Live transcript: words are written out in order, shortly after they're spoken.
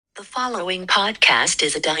The following podcast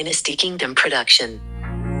is a Dynasty Kingdom production.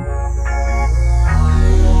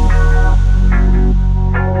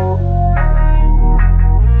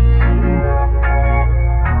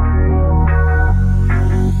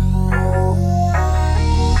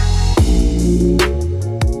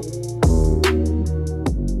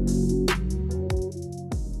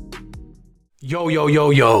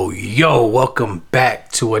 Yo, welcome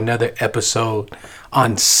back to another episode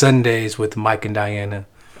on Sundays with Mike and Diana.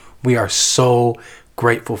 We are so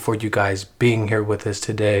grateful for you guys being here with us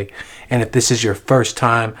today. And if this is your first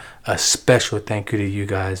time, a special thank you to you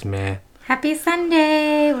guys, man. Happy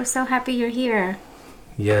Sunday. We're so happy you're here.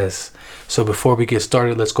 Yes. So before we get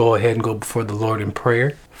started, let's go ahead and go before the Lord in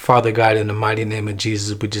prayer. Father God, in the mighty name of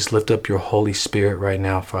Jesus, we just lift up your Holy Spirit right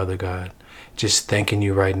now, Father God. Just thanking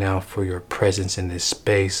you right now for your presence in this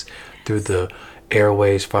space through the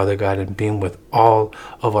airways, Father God, and being with all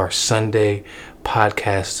of our Sunday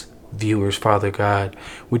podcast viewers, Father God.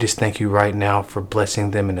 We just thank you right now for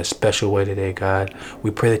blessing them in a special way today, God.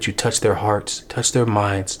 We pray that you touch their hearts, touch their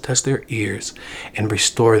minds, touch their ears, and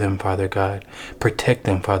restore them, Father God. Protect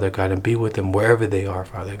them, Father God, and be with them wherever they are,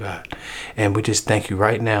 Father God. And we just thank you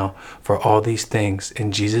right now for all these things.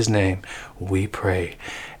 In Jesus' name, we pray.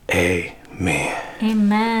 Amen.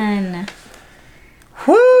 Amen.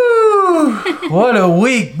 Woo! What a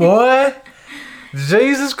week, boy.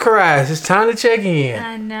 Jesus Christ. It's time to check in.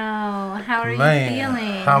 I know. How are you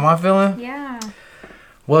feeling? How am I feeling? Yeah.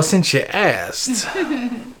 Well, since you asked,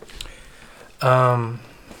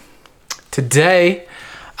 today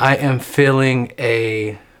I am feeling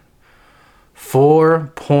a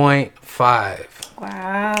 4.5.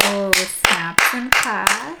 Wow. Snaps and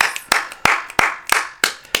claps.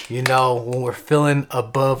 You know, when we're feeling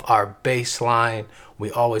above our baseline,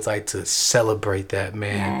 we always like to celebrate that,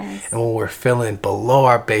 man. Yes. And when we're feeling below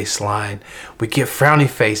our baseline, we get frowny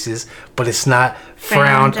faces, but it's not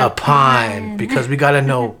frowned upon because we got to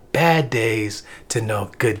know bad days to know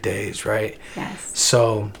good days, right? Yes.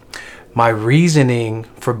 So my reasoning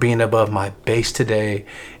for being above my base today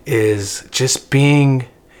is just being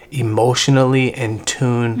emotionally in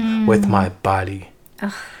tune with my body.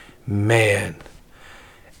 Ugh. Man.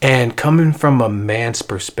 And coming from a man's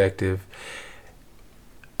perspective,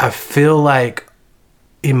 I feel like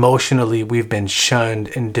emotionally we've been shunned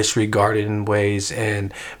and disregarded in ways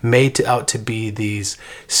and made out to be these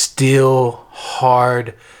still,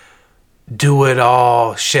 hard, do it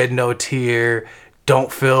all, shed no tear,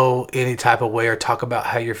 don't feel any type of way or talk about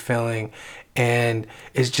how you're feeling. And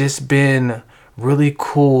it's just been really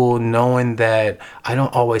cool knowing that I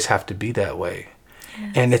don't always have to be that way.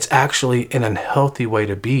 Yes. And it's actually an unhealthy way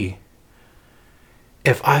to be.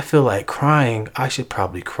 If I feel like crying, I should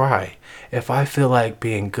probably cry. If I feel like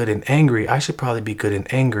being good and angry, I should probably be good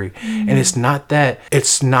and angry. Mm-hmm. And it's not that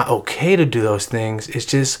it's not okay to do those things. It's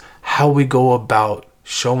just how we go about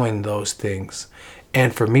showing those things.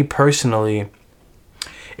 And for me personally,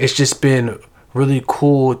 it's just been really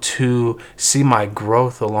cool to see my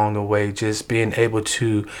growth along the way, just being able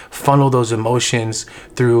to funnel those emotions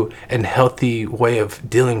through a healthy way of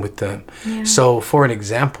dealing with them. Yeah. So for an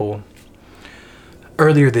example,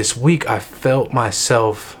 earlier this week, I felt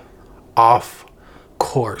myself off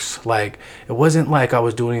course. Like, it wasn't like I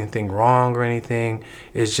was doing anything wrong or anything.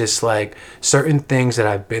 It's just like certain things that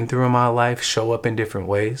I've been through in my life show up in different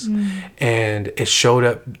ways. And it showed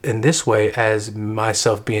up in this way as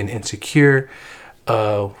myself being insecure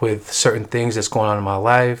with certain things that's going on in my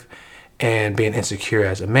life and being insecure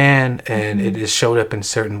as a man. And it just showed up in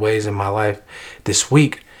certain ways in my life this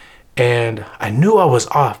week. And I knew I was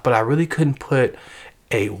off, but I really couldn't put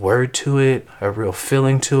a word to it, a real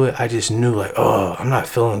feeling to it. I just knew like, oh, I'm not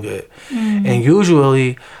feeling good. And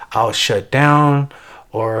usually I'll shut down,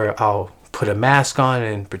 or I'll put a mask on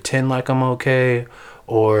and pretend like I'm okay,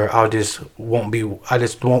 or I just won't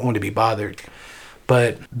want to be bothered.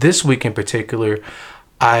 But this week in particular,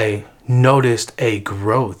 I noticed a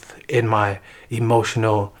growth in my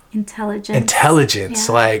emotional intelligence.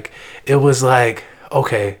 Yeah. Like, it was like,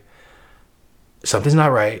 okay, something's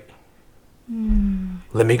not right.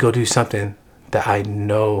 Let me go do something that I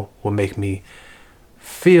know will make me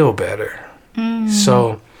feel better.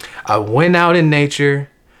 So I went out in nature.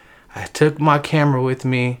 I took my camera with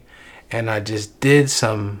me and I just did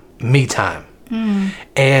some me time.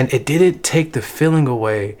 And it didn't take the feeling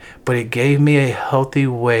away, but it gave me a healthy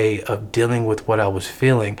way of dealing with what I was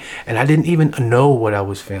feeling. And I didn't even know what I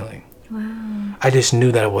was feeling. Wow. I just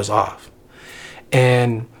knew that it was off.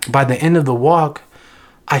 And by the end of the walk,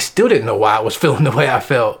 I still didn't know why I was feeling the way I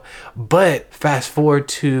felt. But fast forward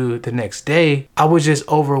to the next day, I was just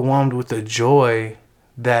overwhelmed with the joy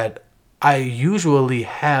that I usually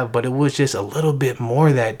have, but it was just a little bit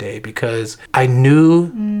more that day because I knew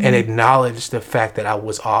and acknowledged the fact that I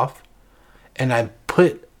was off, and I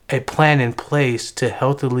put a plan in place to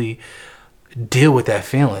healthily deal with that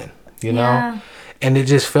feeling, you know? And it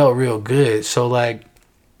just felt real good. So like,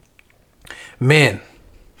 men,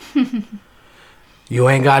 you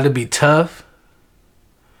ain't got to be tough.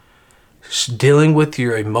 Dealing with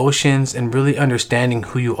your emotions and really understanding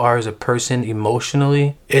who you are as a person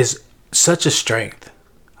emotionally is such a strength.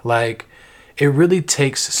 Like, it really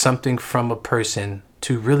takes something from a person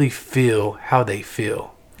to really feel how they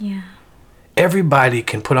feel. Yeah. Everybody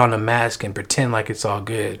can put on a mask and pretend like it's all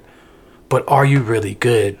good, but are you really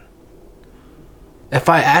good? If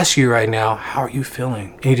I ask you right now, how are you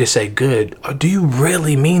feeling? And you just say good, or do you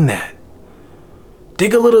really mean that?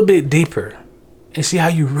 Dig a little bit deeper and see how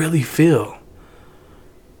you really feel.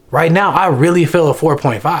 Right now, I really feel a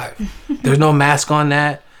 4.5. There's no mask on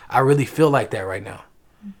that. I really feel like that right now.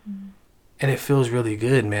 And it feels really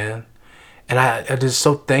good, man. And I'm just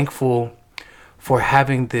so thankful for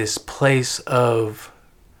having this place of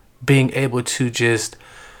being able to just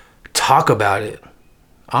talk about it.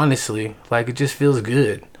 Honestly, like, it just feels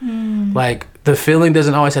good. Like, the feeling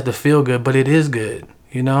doesn't always have to feel good, but it is good,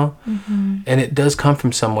 you know? And it does come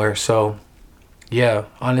from somewhere. So, yeah,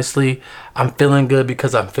 honestly, I'm feeling good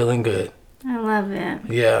because I'm feeling good. I love it.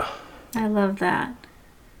 Yeah. I love that.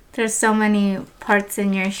 There's so many parts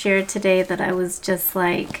in your share today that I was just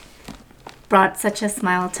like, brought such a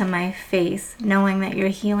smile to my face, knowing that you're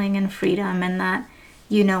healing in freedom and that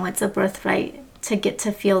you know it's a birthright to get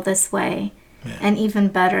to feel this way. Yeah. And even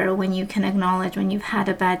better when you can acknowledge when you've had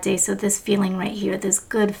a bad day. So this feeling right here, this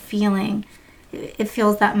good feeling, it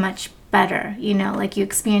feels that much better, you know, like you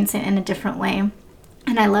experience it in a different way.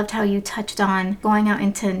 And I loved how you touched on going out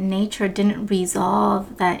into nature didn't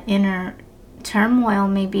resolve that inner turmoil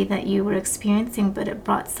maybe that you were experiencing, but it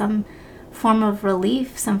brought some form of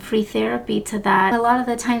relief, some free therapy to that. A lot of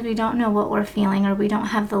the times we don't know what we're feeling or we don't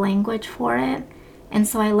have the language for it. And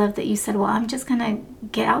so I love that you said, well, I'm just going to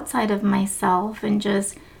get outside of myself and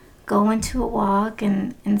just go into a walk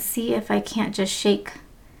and see if I can't just shake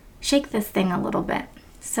this thing a little bit.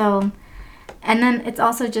 So, and then it's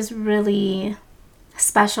also just really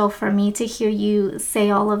special for me to hear you say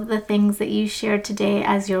all of the things that you shared today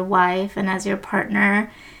as your wife and as your partner,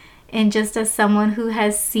 and just as someone who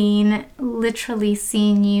has literally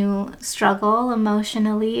seen you struggle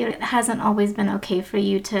emotionally. It hasn't always been okay for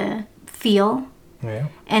you to feel. Yeah.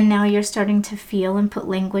 And now you're starting to feel and put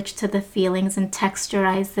language to the feelings and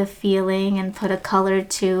texturize the feeling and put a color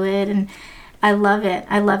to it. And I love it.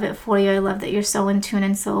 I love it for you. I love that you're so in tune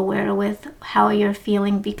and so aware with how you're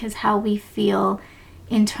feeling, because how we feel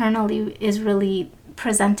internally is really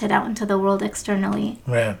presented out into the world externally.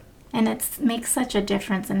 Yeah. And it makes such a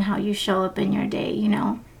difference in how you show up in your day, you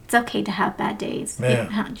know. It's okay to have bad days.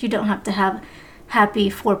 Yeah. You don't have to have happy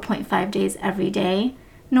 4.5 days every day,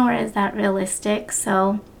 nor is that realistic.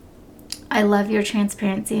 So I love your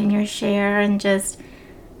transparency and your share, and just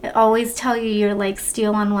I always tell you you're like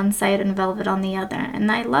steel on one side and velvet on the other. And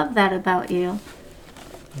I love that about you.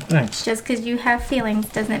 Thanks. Just because you have feelings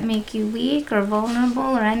doesn't make you weak or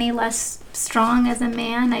vulnerable or any less strong as a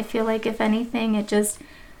man. I feel like if anything, it just,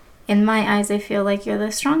 in my eyes, I feel like you're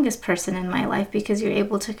the strongest person in my life, because you're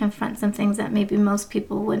able to confront some things that maybe most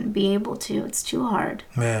people wouldn't be able to. It's too hard.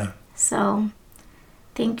 Yeah. So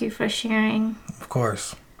thank you for sharing. Of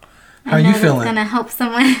course. How are you feeling? It's going to help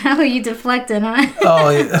someone. How you deflected, huh? Oh,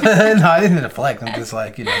 yeah. No, I didn't deflect. I'm just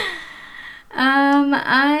like, you know.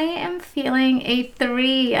 I am feeling a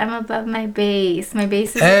 3. I'm above my base. My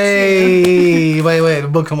base is a 2. Wait, the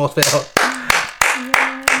book almost fell.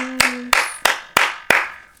 Yes.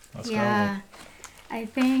 Let's Yeah. go. I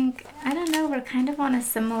think, I don't know, we're kind of on a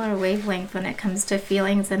similar wavelength when it comes to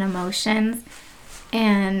feelings and emotions.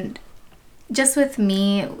 And just with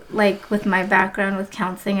me, like with my background with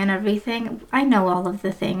counseling and everything, I know all of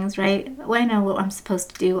the things, right? I know what I'm supposed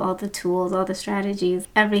to do, all the tools, all the strategies,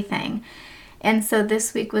 everything. And so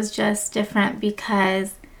this week was just different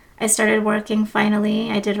because I started working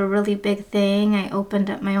finally. I did a really big thing. I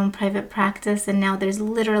opened up my own private practice, and now there's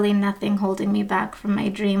literally nothing holding me back from my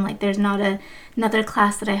dream. Like, there's not another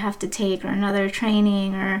class that I have to take or another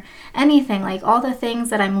training or anything. Like, all the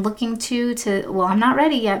things that I'm looking to, well, I'm not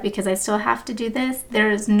ready yet because I still have to do this.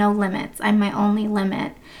 There's no limits. I'm my only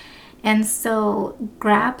limit. And so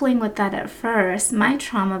grappling with that at first, my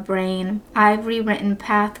trauma brain, I've rewritten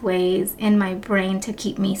pathways in my brain to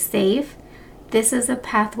keep me safe. This is a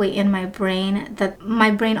pathway in my brain that my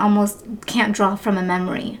brain almost can't draw from a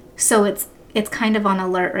memory. So it's kind of on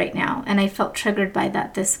alert right now. And I felt triggered by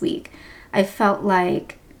that this week. I felt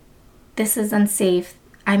like this is unsafe.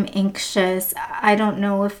 I'm anxious. I don't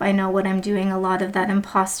know if I know what I'm doing. A lot of that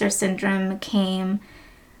imposter syndrome came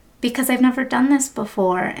because I've never done this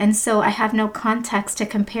before. And so I have no context to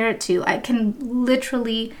compare it to. I can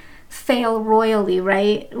literally fail royally,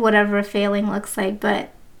 right? Whatever failing looks like.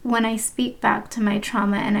 But when I speak back to my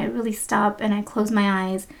trauma and I really stop and I close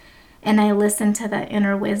my eyes and I listen to that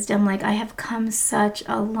inner wisdom, like, I have come such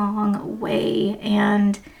a long way,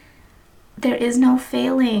 and there is no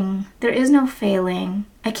failing. There is no failing.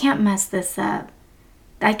 I can't mess this up.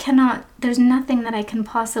 I cannot, there's nothing that I can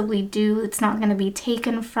possibly do. It's not going to be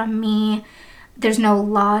taken from me. There's no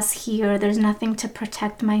loss here. There's nothing to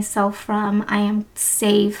protect myself from. I am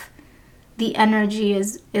safe. The energy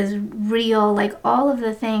is real. Like, all of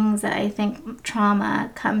the things that I think trauma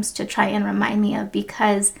comes to try and remind me of,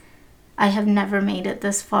 because I have never made it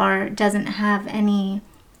this far, doesn't have any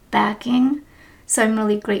backing. So I'm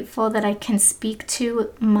really grateful that I can speak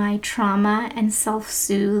to my trauma and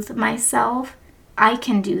self-soothe myself. I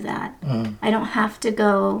can do that. I don't have to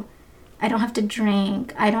go, I don't have to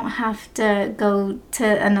drink. I don't have to go to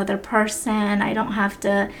another person. I don't have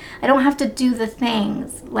to do the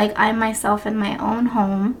things. Like, I myself in my own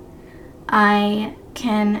home, I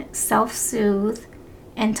can self-soothe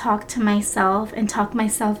and talk to myself and talk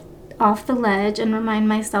myself off the ledge and remind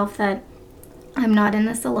myself that I'm not in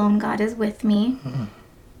this alone. God is with me.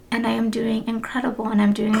 And I am doing incredible, and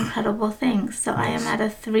I'm doing incredible things. So I am at a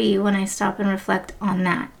 3 when I stop and reflect on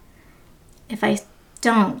that. If I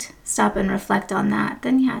don't stop and reflect on that,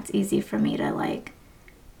 then yeah, it's easy for me to, like,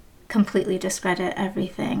 completely discredit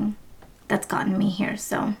everything that's gotten me here.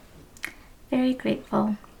 So very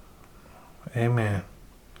grateful. Amen.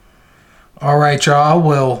 All right, y'all.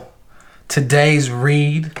 Well, today's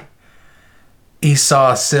read,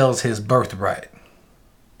 Esau sells his birthright.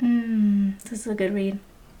 This is a good read.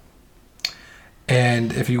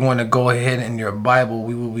 And if you want to go ahead in your Bible,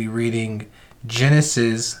 we will be reading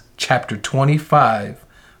Genesis chapter 25,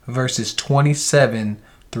 verses 27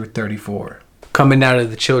 through 34. Coming out of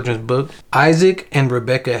the children's book, Isaac and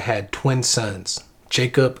Rebekah had twin sons,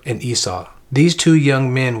 Jacob and Esau. These two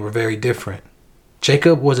young men were very different.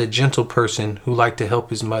 Jacob was a gentle person who liked to help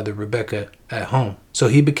his mother Rebekah at home, so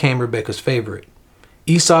he became Rebekah's favorite.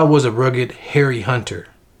 Esau was a rugged, hairy hunter.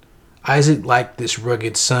 Isaac liked this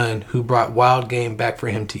rugged son who brought wild game back for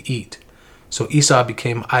him to eat, so Esau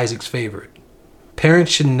became Isaac's favorite.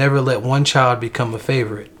 Parents should never let one child become a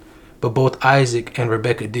favorite, but both Isaac and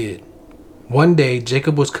Rebekah did. One day,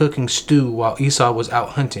 Jacob was cooking stew while Esau was out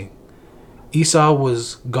hunting. Esau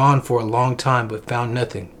was gone for a long time but found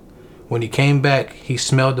nothing. When he came back, he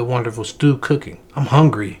smelled the wonderful stew cooking. "I'm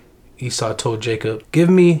hungry," Esau told Jacob. "Give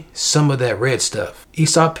me some of that red stuff."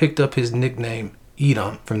 Esau picked up his nickname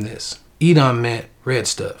Edom from this. Edom meant red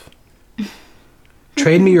stuff.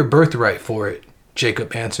 "Trade me your birthright for it,"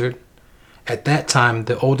 Jacob answered. At that time,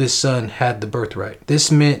 the oldest son had the birthright.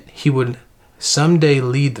 This meant he would someday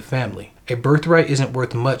lead the family. "A birthright isn't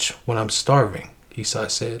worth much when I'm starving," Esau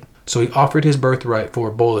said. So he offered his birthright for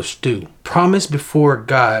a bowl of stew. "Promise before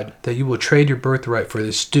God that you will trade your birthright for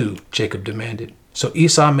this stew," Jacob demanded. So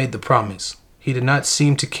Esau made the promise. He did not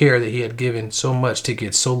seem to care that he had given so much to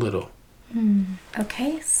get so little.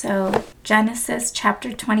 Okay, so Genesis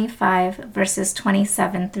chapter 25, verses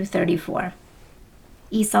 27 through 34.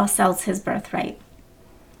 Esau sells his birthright.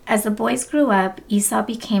 As the boys grew up, Esau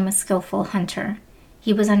became a skillful hunter.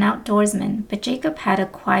 He was an outdoorsman, but Jacob had a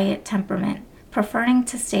quiet temperament, preferring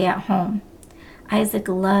to stay at home. Isaac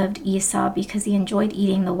loved Esau because he enjoyed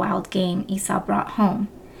eating the wild game Esau brought home,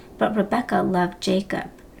 but Rebekah loved Jacob.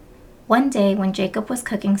 One day, when Jacob was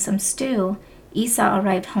cooking some stew, Esau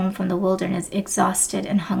arrived home from the wilderness exhausted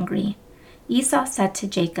and hungry. Esau said to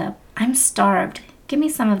Jacob, "I'm starved. Give me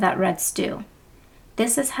some of that red stew."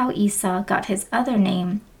 This is how Esau got his other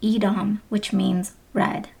name, Edom, which means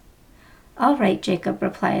red. "All right," Jacob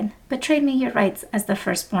replied, "but trade me your rights as the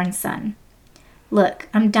firstborn son." "Look,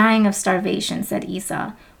 I'm dying of starvation," said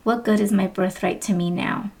Esau. "What good is my birthright to me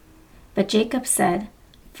now?" But Jacob said,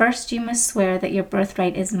 "First you must swear that your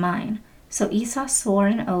birthright is mine." So Esau swore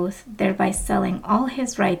an oath, thereby selling all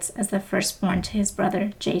his rights as the firstborn to his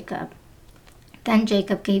brother Jacob. Then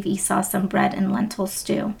Jacob gave Esau some bread and lentil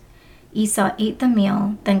stew. Esau ate the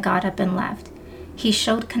meal, then got up and left. He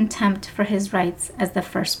showed contempt for his rights as the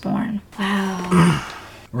firstborn. Wow.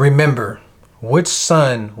 Remember, which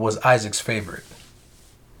son was Isaac's favorite?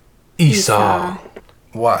 Esau.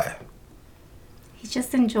 Why? He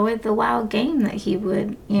just enjoyed the wild game that he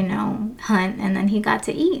would, hunt, and then he got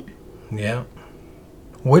to eat. Yeah.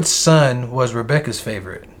 Which son was Rebekah's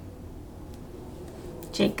favorite?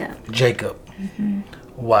 Jacob. Jacob.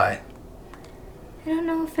 Why? I don't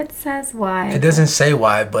know if it says why. It doesn't say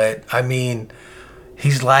why, but I mean,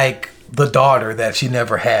 he's like the daughter that she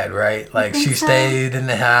never had, right? Like she stayed in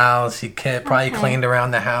the house. He probably cleaned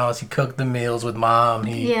around the house. He cooked the meals with mom.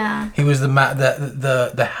 He was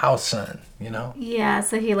the house son, you know? Yeah,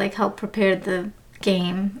 so he like helped prepare the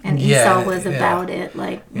game, and Esau was about it,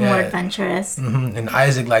 like more adventurous. And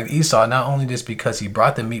Isaac liked Esau not only just because he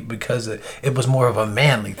brought the meat, because it was more of a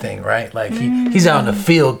manly thing, right? Like he's out in the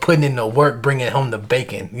field putting in the work, bringing home the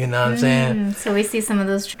bacon. You know what I'm saying? So we see some of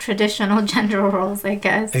those traditional gender roles, I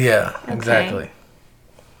guess. Yeah, exactly.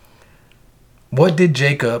 What did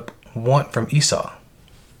Jacob want from Esau?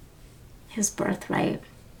 His birthright.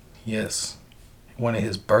 Yes, he wanted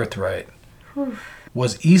his birthright. Whew.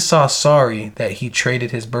 Was Esau sorry that he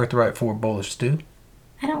traded his birthright for a bowl of stew?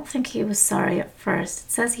 I don't think he was sorry at first.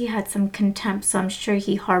 It says he had some contempt, so I'm sure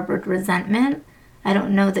he harbored resentment. I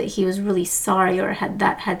don't know that he was really sorry or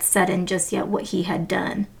had set in just yet what he had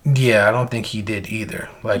done. Yeah, I don't think he did either.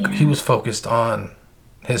 Like, he was focused on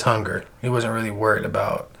his hunger. He wasn't really worried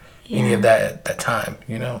about any of that at that time,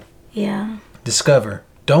 you know? Yeah. Discover.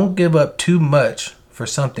 Don't give up too much for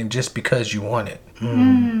something just because you want it.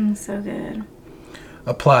 So good.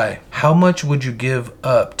 Apply. How much would you give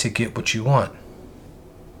up to get what you want?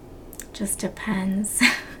 Just depends.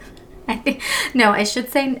 I should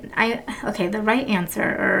say, the right answer,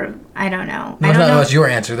 or I don't know. No, it's your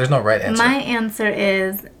answer. There's no right answer. My answer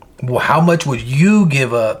is... Well, how much would you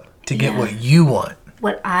give up to get what you want?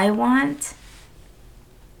 What I want?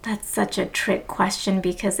 That's such a trick question,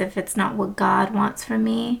 because if it's not what God wants for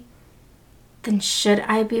me, then should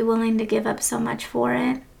I be willing to give up so much for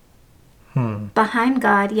it? Behind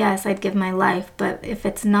God, yes, I'd give my life, but if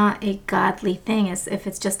it's not a godly thing, if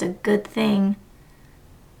it's just a good thing,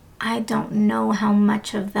 I don't know how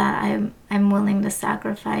much of that I'm willing to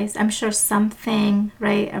sacrifice. I'm sure something,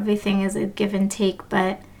 right? Everything is a give and take,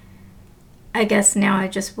 but I guess now I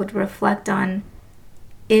just would reflect on,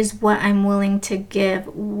 is what I'm willing to give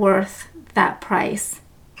worth that price?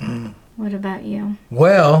 What about you?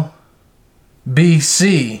 Well,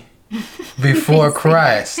 BC, before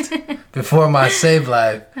Christ, before my saved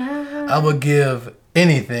life, I would give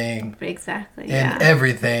anything, and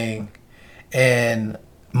everything, and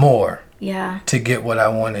more, to get what I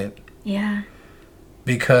wanted. Yeah.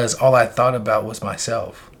 Because all I thought about was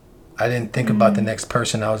myself. I didn't think about the next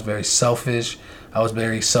person. I was very selfish. I was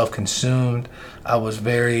very self-consumed. I was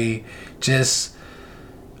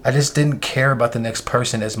I just didn't care about the next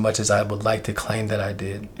person as much as I would like to claim that I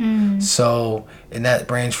did. So, and that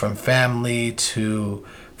ranged from family to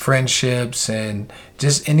friendships and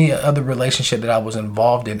just any other relationship that I was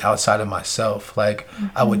involved in outside of myself. Like,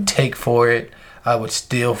 I would take for it. I would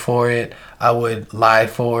steal for it. I would lie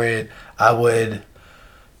for it. I would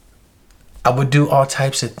do all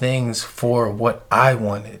types of things for what I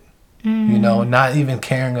wanted. You know, not even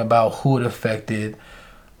caring about who it affected,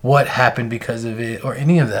 what happened because of it, or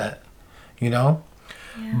any of that, you know?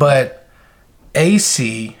 Yeah. But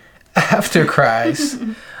AC, after Christ,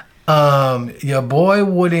 your boy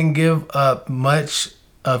wouldn't give up much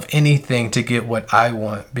of anything to get what I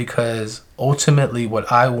want, because ultimately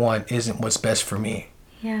what I want isn't what's best for me.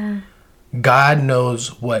 Yeah. God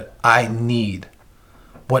knows what I need.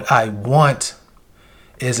 What I want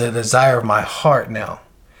is a desire of my heart now.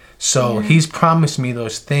 So he's promised me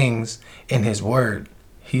those things in his word.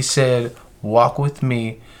 He said, walk with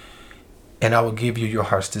me and I will give you your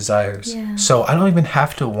heart's desires. Yeah. So I don't even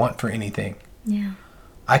have to want for anything. Yeah.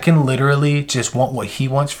 I can literally just want what he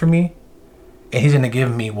wants for me, and he's going to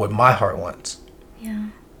give me what my heart wants. Yeah.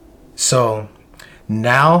 So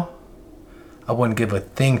now I wouldn't give a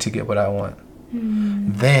thing to get what I want.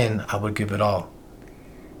 Then I would give it all.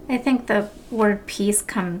 I think the word peace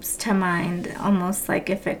comes to mind, almost like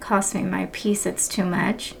if it costs me my peace, it's too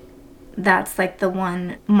much. That's like the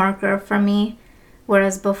one marker for me.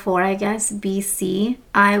 Whereas before, I guess, BC,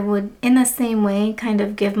 I would, in the same way, kind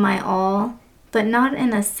of give my all, but not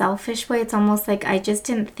in a selfish way. It's almost like I just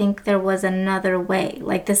didn't think there was another way.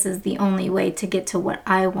 Like, this is the only way to get to what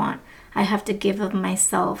I want. I have to give of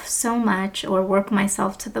myself so much, or work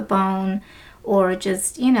myself to the bone, or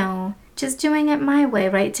just, just doing it my way,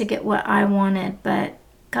 right, to get what I wanted. But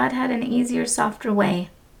God had an easier, softer way.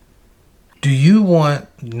 Do you want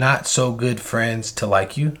not so good friends to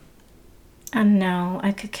like you? No,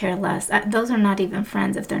 I could care less. Those are not even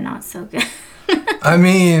friends if they're not so good. I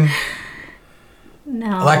mean,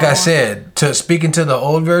 no. Like I said, speaking to the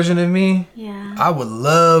old version of me, I would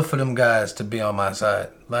love for them guys to be on my side.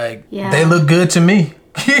 Like, they look good to me.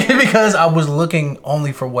 Because I was looking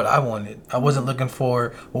only for what I wanted. I wasn't looking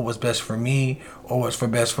for what was best for me or what's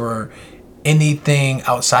best for anything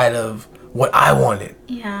outside of what I wanted.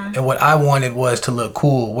 Yeah. And what I wanted was to look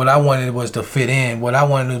cool. What I wanted was to fit in. What I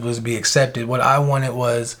wanted was to be accepted. What I wanted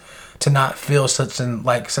was to not feel such an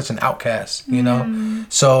outcast, you know?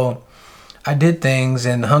 So I did things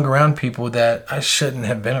and hung around people that I shouldn't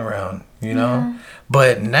have been around, you know? Yeah.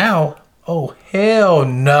 But now, oh, hell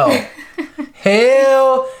no.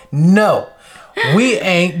 Hell no. We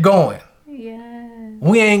ain't going. Yeah.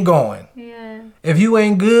 We ain't going. Yeah. If you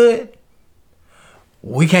ain't good,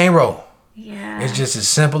 we can't roll. Yeah. It's just as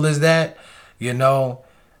simple as that. You know,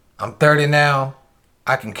 I'm 30 now.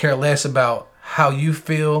 I can care less about how you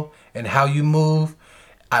feel and how you move.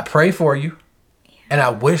 I pray for you. And I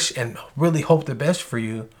wish and really hope the best for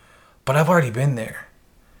you. But I've already been there.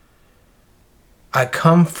 I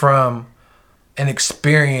come from an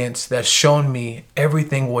experience that's shown me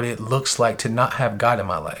everything what it looks like to not have God in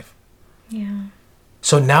my life. Yeah.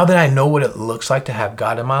 So now that I know what it looks like to have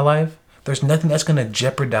God in my life, there's nothing that's going to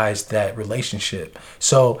jeopardize that relationship.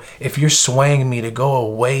 So if you're swaying me to go a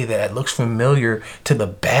way that looks familiar to the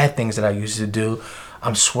bad things that I used to do,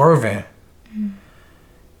 I'm swerving.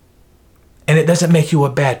 And it doesn't make you a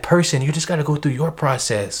bad person. You just got to go through your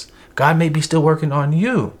process. God may be still working on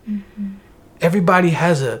you. Everybody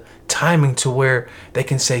has a timing to where they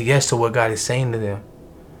can say yes to what God is saying to them.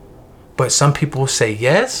 But some people say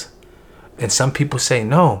yes, and some people say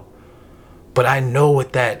no. But I know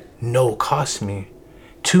what that no cost me.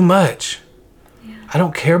 Too much. Yeah. I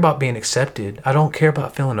don't care about being accepted. I don't care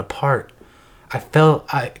about feeling apart.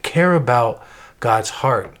 I care about God's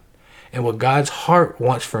heart. And what God's heart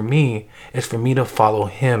wants for me is for me to follow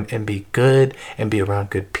him and be good and be around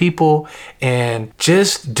good people and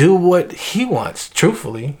just do what he wants,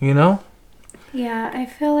 truthfully, you know? Yeah, I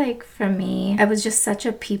feel like for me, I was just such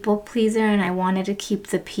a people pleaser and I wanted to keep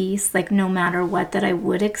the peace, like no matter what, that I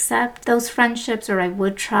would accept those friendships or I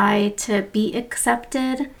would try to be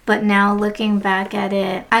accepted. But now looking back at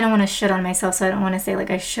it, I don't want to shit on myself, so I don't want to say like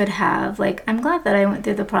I should have. Like, I'm glad that I went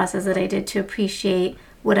through the process that I did to appreciate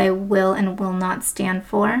what I will and will not stand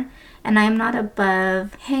for. And I'm not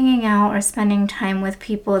above hanging out or spending time with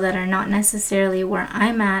people that are not necessarily where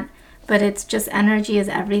I'm at, but it's just energy is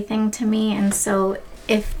everything to me. And so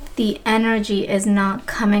if the energy is not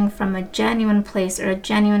coming from a genuine place or a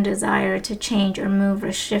genuine desire to change or move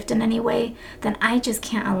or shift in any way, then I just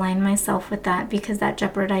can't align myself with that because that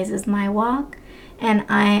jeopardizes my walk. And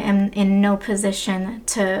I am in no position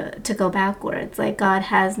to go backwards. Like, God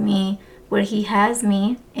has me where he has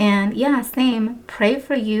me, and yeah, same, pray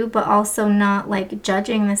for you, but also not like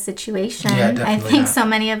judging the situation. Yeah, I think not. so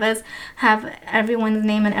many of us have everyone's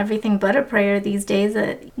name and everything but a prayer these days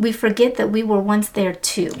that we forget that we were once there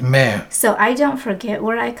too. Man. So I don't forget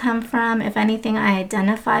where I come from. If anything, I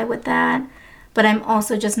identify with that, but I'm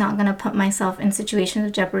also just not going to put myself in situations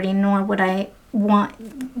of jeopardy, nor would I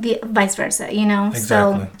want the vice versa, you know?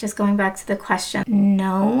 Exactly. So just going back to the question,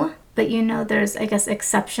 no. But you know, there's, I guess,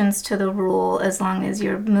 exceptions to the rule as long as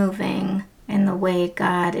you're moving in the way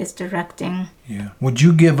God is directing. Yeah. Would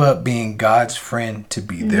you give up being God's friend to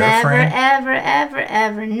be their friend? Never,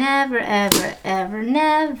 ever, never, ever, ever,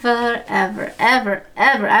 never, ever, ever,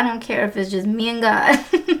 ever. I don't care if it's just me and God.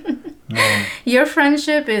 Man. Your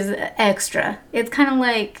friendship is extra. It's kind of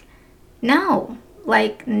like, no,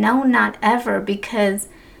 not ever, because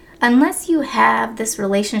unless you have this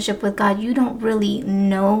relationship with God, you don't really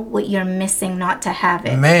know what you're missing not to have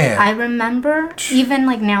it. Man. I remember even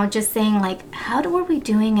like now just saying like, how were we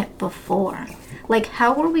doing it before? Like,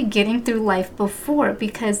 how were we getting through life before?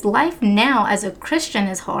 Because life now as a Christian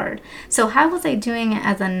is hard. So how was I doing it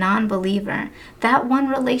as a non-believer? That one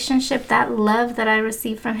relationship, that love that I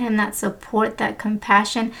received from him, that support, that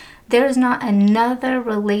compassion, there's not another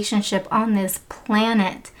relationship on this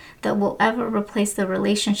planet that will ever replace the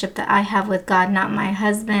relationship that I have with God. Not my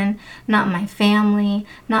husband, not my family,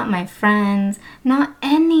 not my friends, not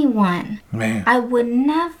anyone. Man. I would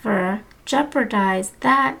never jeopardize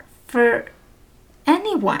that for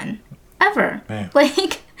anyone, ever. Man.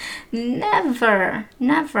 Like,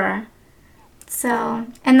 never. So,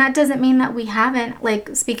 and that doesn't mean that we haven't,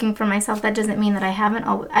 like, speaking for myself, that doesn't mean that I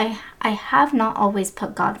have not always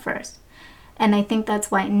put God first. And I think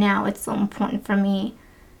that's why now it's so important for me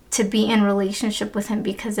to be in relationship with him,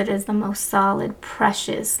 because it is the most solid,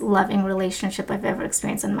 precious, loving relationship I've ever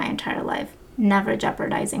experienced in my entire life. Never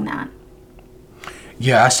jeopardizing that.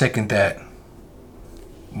 Yeah, I second that.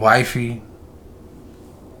 Wifey,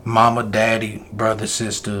 mama, daddy, brother,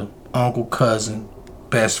 sister, uncle, cousin,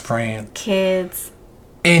 best friend. Kids.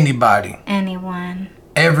 Anybody. Anyone.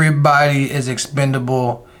 Everybody is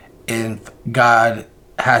expendable, and God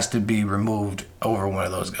has to be removed over one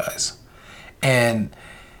of those guys. And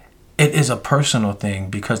It is a personal thing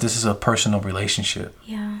because this is a personal relationship.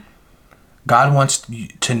 Yeah. God wants you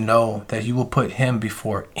to know that you will put him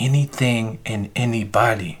before anything and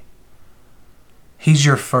anybody. He's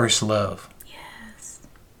your first love. Yes.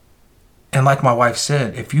 And like my wife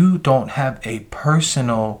said, if you don't have a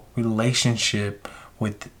personal relationship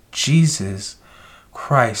with Jesus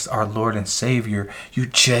Christ, our Lord and Savior, you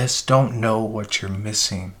just don't know what you're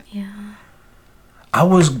missing. Yeah. I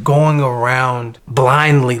was going around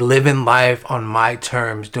blindly living life on my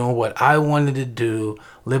terms, doing what I wanted to do,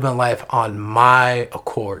 living life on my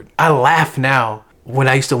accord. I laugh now when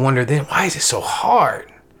I used to wonder then, why is it so hard?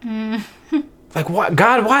 Like, why,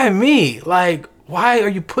 God, why me? Like, why are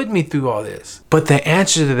you putting me through all this? But the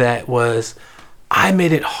answer to that was, I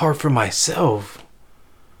made it hard for myself.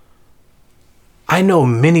 I know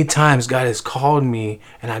many times God has called me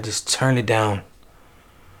and I just turned it down.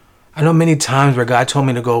 I know many times where God told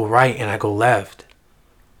me to go right and I go left.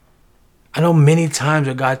 I know many times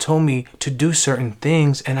where God told me to do certain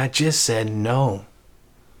things and I just said no.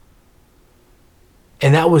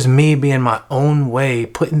 And that was me being my own way,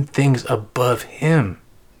 putting things above him.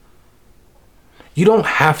 You don't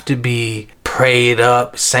have to be prayed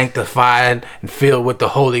up, sanctified, and filled with the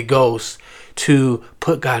Holy Ghost to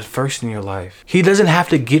put God first in your life. He doesn't have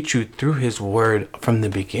to get you through his word from the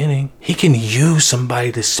beginning. He can use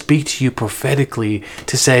somebody to speak to you prophetically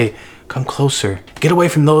to say, come closer. Get away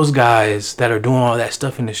from those guys that are doing all that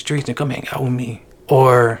stuff in the streets and come hang out with me.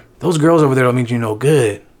 Or those girls over there don't mean you no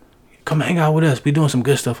good. Come hang out with us. We doing some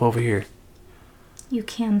good stuff over here. You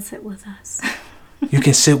can sit with us. You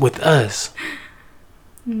can sit with us.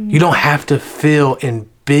 You don't have to feel and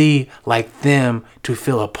be like them to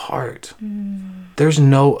feel a part. There's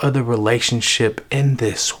no other relationship in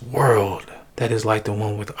this world that is like the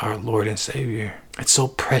one with our Lord and Savior. It's so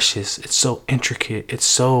precious. It's so intricate. It's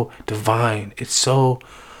so divine. It's so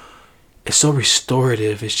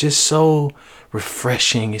restorative. It's just so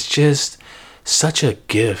refreshing. It's just such a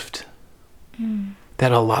gift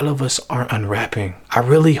that a lot of us aren't unwrapping. I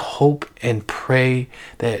really hope and pray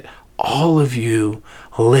that all of you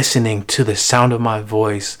listening to the sound of my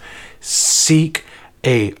voice seek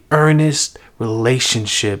a earnest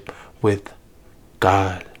relationship with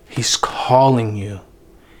God. He's calling you.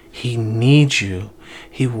 He needs you.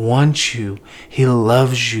 He wants you. He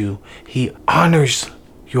loves you. He honors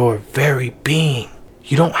your very being.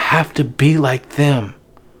 You don't have to be like them.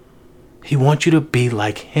 He wants you to be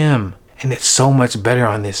like him. And it's so much better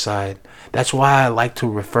on this side. That's why I like to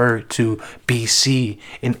refer to BC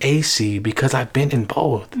and AC, because I've been in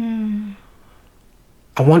both. I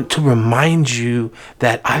want to remind you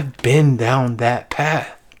that I've been down that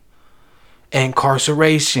path.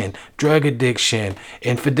 Incarceration, drug addiction,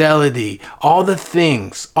 infidelity, all the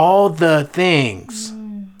things.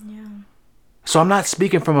 So I'm not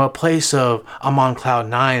speaking from a place of I'm on cloud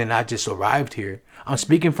 9 and I just arrived here. I'm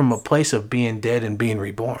speaking from a place of being dead and being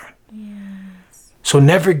reborn. So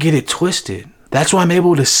never get it twisted. That's why I'm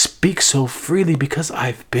able to speak so freely, because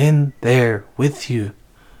I've been there with you.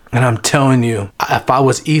 And I'm telling you, if I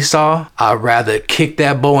was Esau, I'd rather kick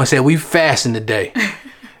that bow and say, we fasting today.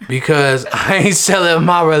 Because I ain't selling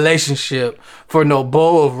my relationship for no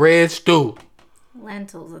bowl of red stew.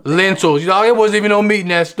 Lentils. You know, it wasn't even no meat in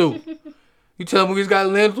that stew. You tell me we just got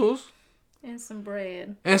lentils. And some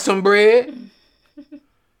bread.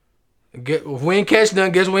 If we ain't catch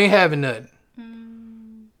nothing, guess we ain't having nothing.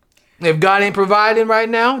 If God ain't providing right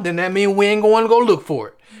now, then that means we ain't going to go look for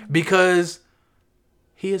it. Because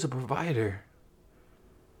he is a provider.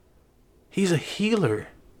 He's a healer.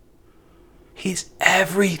 He's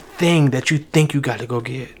everything that you think you got to go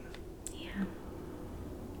get.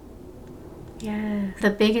 Yeah. The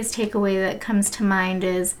biggest takeaway that comes to mind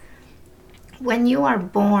is when you are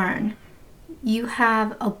born, you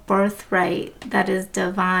have a birthright that is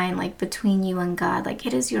divine, like between you and God. Like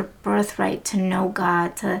it is your birthright to know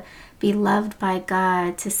God, to be loved by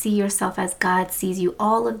God, to see yourself as God sees you.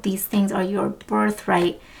 All of these things are your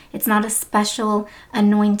birthright. It's not a special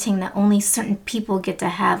anointing that only certain people get to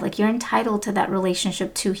have. Like you're entitled to that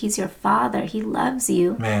relationship too. He's your father. He loves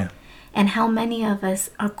you. Man. And how many of us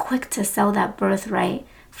are quick to sell that birthright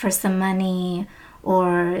for some money,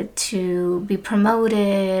 or to be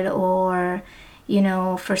promoted, or, you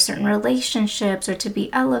know, for certain relationships, or to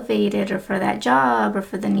be elevated, or for that job, or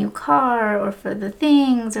for the new car, or for the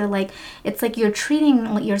things, or like, it's like you're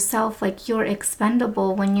treating yourself like you're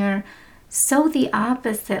expendable when you're so the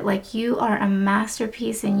opposite. Like you are a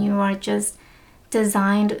masterpiece and you are just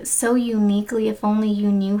designed so uniquely. If only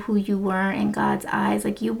you knew who you were in God's eyes,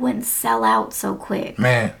 like you wouldn't sell out so quick.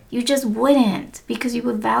 Man. You just wouldn't, because you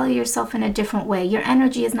would value yourself in a different way. Your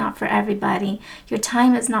energy is not for everybody. Your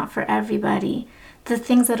time is not for everybody. The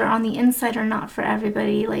things that are on the inside are not for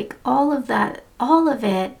everybody. Like all of that, all of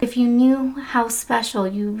it, if you knew how special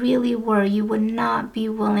you really were, you would not be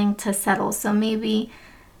willing to settle. So maybe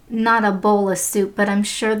not a bowl of soup, but I'm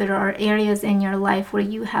sure there are areas in your life where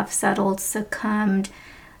you have settled, succumbed,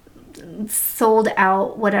 sold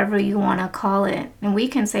out, whatever you want to call it. And we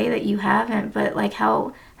can say that you haven't, but like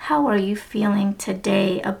how are you feeling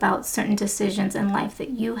today about certain decisions in life that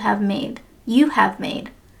you have made? You have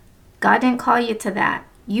made. God didn't call you to that.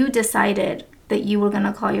 You decided that you were going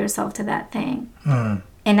to call yourself to that thing. And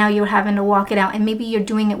now you're having to walk it out. And maybe you're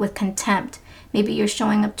doing it with contempt. Maybe you're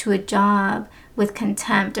showing up to a job with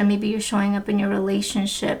contempt, or maybe you're showing up in your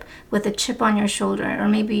relationship with a chip on your shoulder, or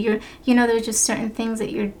maybe you're, there's just certain things that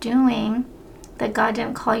you're doing that God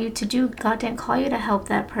didn't call you to do. God didn't call you to help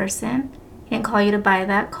that person. He didn't call you to buy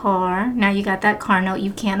that car. Now you got that car note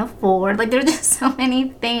you can't afford. Like there's just so many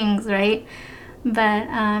things, right? But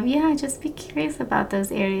just be curious about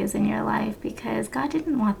those areas in your life, because God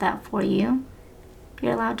didn't want that for you.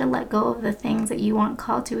 You're allowed to let go of the things that you aren't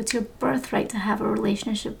called to. It's your birthright to have a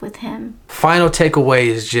relationship with Him. Final takeaway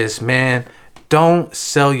is just, man, don't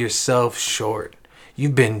sell yourself short.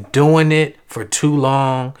 You've been doing it for too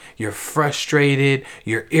long. You're frustrated.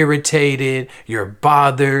 You're irritated. You're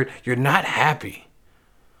bothered. You're not happy.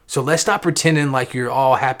 So let's stop pretending like you're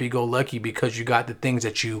all happy-go-lucky because you got the things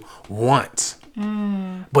that you want.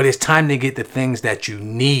 But it's time to get the things that you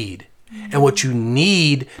need. And what you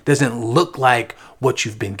need doesn't look like what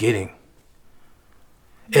you've been getting.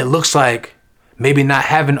 It looks like maybe not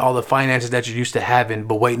having all the finances that you're used to having,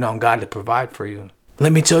 but waiting on God to provide for you.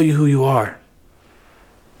 Let me tell you who you are.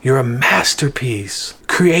 You're a masterpiece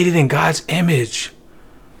created in God's image.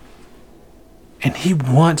 And He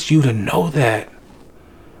wants you to know that.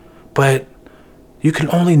 But you can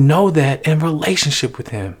only know that in relationship with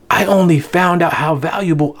Him. I only found out how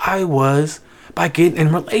valuable I was by getting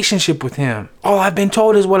in relationship with Him. All I've been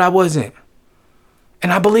told is what I wasn't.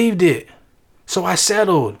 And I believed it. So I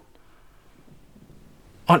settled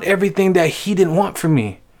on everything that He didn't want from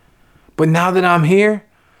me. But now that I'm here,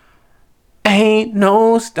 ain't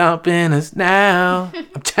no stopping us now.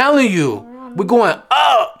 I'm telling you, we're going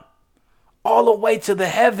up all the way to the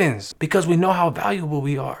heavens because we know how valuable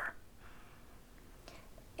we are.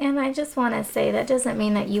 And I just want to say that doesn't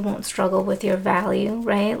mean that you won't struggle with your value,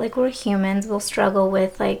 right? Like we're humans, we'll struggle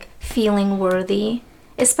with like feeling worthy,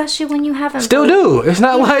 especially when you haven't. Still do. It's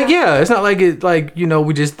not it's not like it like,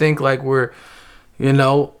 we just think like we're,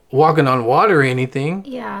 walking on water or anything.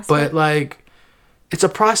 Yeah. But like it's a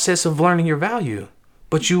process of learning your value.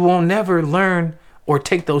 But you won't never learn or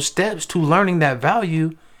take those steps to learning that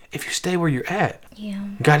value if you stay where you're at. Yeah.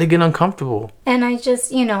 You got to get uncomfortable. And I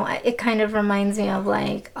just, it kind of reminds me of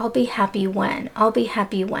like, I'll be happy when,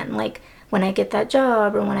 like when I get that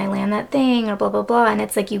job or when I land that thing or blah, blah, blah. And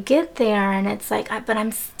it's like you get there and it's like, but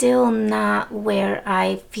I'm still not where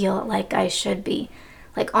I feel like I should be.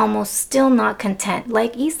 Like almost still not content.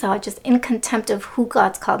 Like Esau, just in contempt of who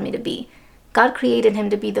God's called me to be. God created him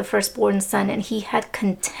to be the firstborn son and he had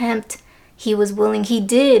contempt. He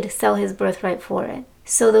did sell his birthright for it.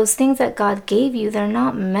 So those things that God gave you, they're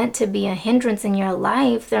not meant to be a hindrance in your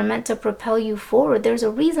life. They're meant to propel you forward. There's a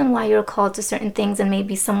reason why you're called to certain things and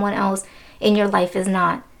maybe someone else in your life is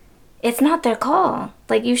not. It's not their call.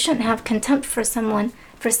 Like you shouldn't have contempt for someone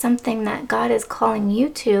for something that God is calling you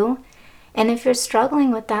to. And if you're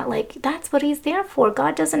struggling with that, like that's what He's there for.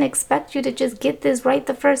 God doesn't expect you to just get this right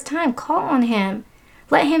the first time. Call on Him.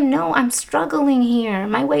 Let Him know, I'm struggling here.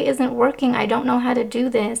 My way isn't working. I don't know how to do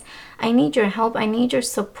this. I need your help. I need your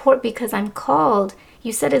support because I'm called.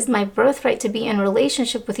 You said it's my birthright to be in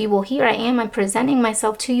relationship with you. Well, here I am. I'm presenting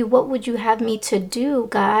myself to you. What would you have me to do,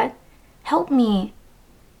 God? Help me.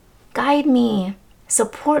 Guide me.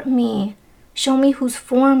 Support me. Show me who's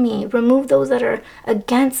for me. Remove those that are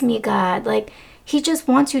against me, God. Like, He just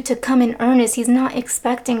wants you to come in earnest. He's not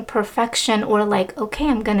expecting perfection or like, okay,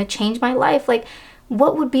 I'm going to change my life. Like,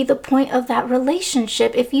 what would be the point of that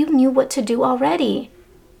relationship if you knew what to do already?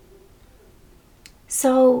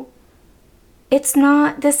 So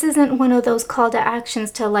this isn't one of those call to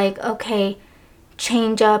actions to like, okay,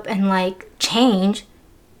 change up and like change.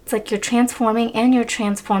 It's like you're transforming and you're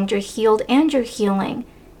transformed. You're healed and you're healing.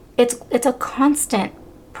 It's a constant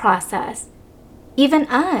process. Even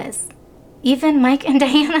us, even Mike and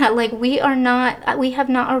Diana, like we have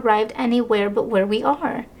not arrived anywhere but where we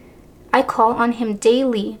are. I call on him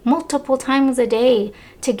daily, multiple times a day,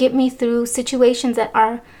 to get me through situations that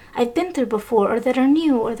I've been through before, or that are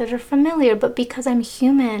new, or that are familiar, but because I'm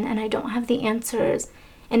human and I don't have the answers,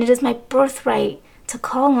 and it is my birthright to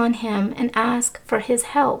call on him and ask for his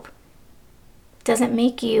help. Doesn't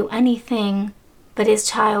make you anything but his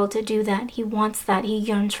child to do that. He wants that. He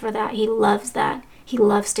yearns for that. He loves that. He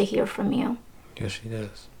loves to hear from you. Yes, he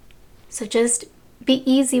does. So just be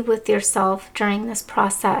easy with yourself during this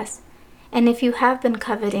process. And if you have been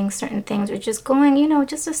coveting certain things or just going,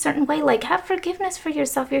 just a certain way, like, have forgiveness for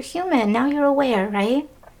yourself. You're human. Now you're aware, right?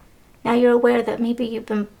 Now you're aware that maybe you've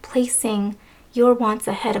been placing your wants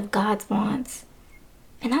ahead of God's wants.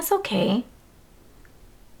 And that's okay.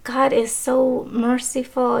 God is so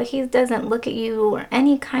merciful. He doesn't look at you or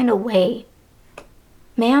any kind of way.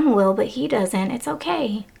 Man will, but he doesn't. It's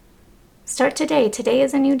okay. Start today. Today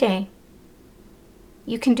is a new day.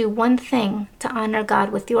 You can do one thing to honor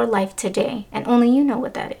God with your life today, and only you know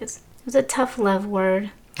what that is. It was a tough love word.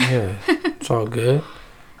 Yeah, it's all good.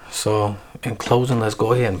 So, in closing, let's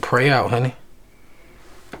go ahead and pray out, honey.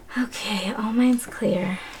 Okay, all minds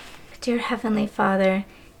clear. Dear Heavenly Father,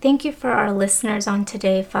 thank you for our listeners on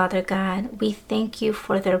today, Father God. We thank you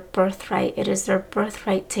for their birthright. It is their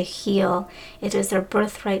birthright to heal. It is their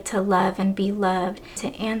birthright to love and be loved, to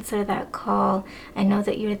answer that call. I know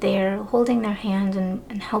that you're there holding their hand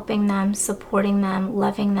and helping them, supporting them,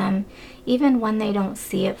 loving them, even when they don't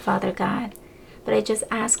see it, Father God. But I just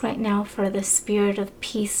ask right now for the spirit of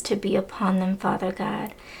peace to be upon them, Father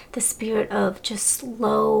God. The spirit of just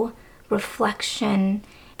slow reflection,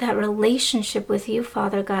 that relationship with you,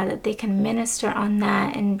 Father God, that they can minister on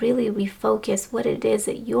that and really refocus what it is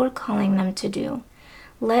that you're calling them to do.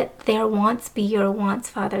 Let their wants be your wants,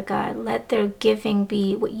 Father God. Let their giving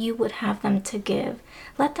be what you would have them to give.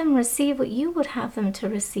 Let them receive what you would have them to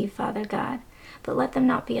receive, Father God. But let them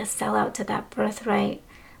not be a sellout to that birthright.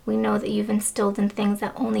 We know that you've instilled in things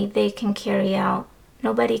that only they can carry out.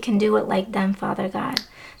 Nobody can do it like them, Father God.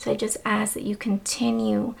 So I just ask that you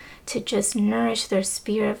continue to just nourish their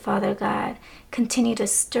spirit, Father God. Continue to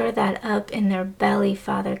stir that up in their belly,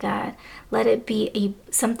 Father God. Let it be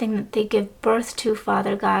something that they give birth to,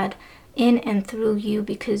 Father God, in and through you,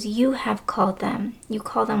 because you have called them. You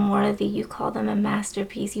call them worthy. You call them a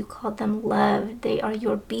masterpiece. You call them loved. They are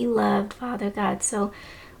your beloved, Father God. So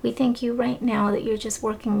we thank you right now that you're just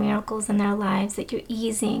working miracles in their lives, that you're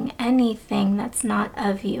easing anything that's not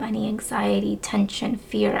of you, any anxiety, tension,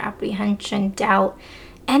 fear, apprehension, doubt,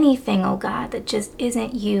 anything, oh God, that just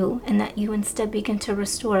isn't you, and that you instead begin to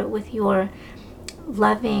restore it with your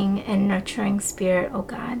loving and nurturing spirit, oh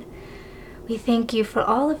God. We thank you for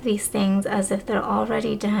all of these things as if they're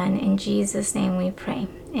already done. In Jesus' name we pray.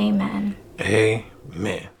 Amen.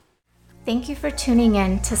 Amen. Thank you for tuning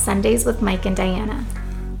in to Sundays with Mike and Diana.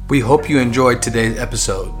 We hope you enjoyed today's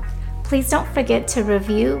episode. Please don't forget to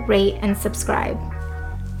review, rate, and subscribe.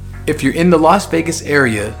 If you're in the Las Vegas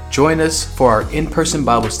area, join us for our in-person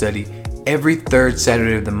Bible study every third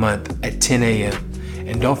Saturday of the month at 10 a.m.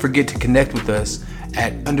 And don't forget to connect with us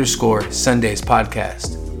at _Sundays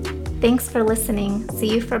podcast. Thanks for listening.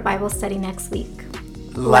 See you for Bible study next week.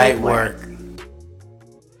 Light work.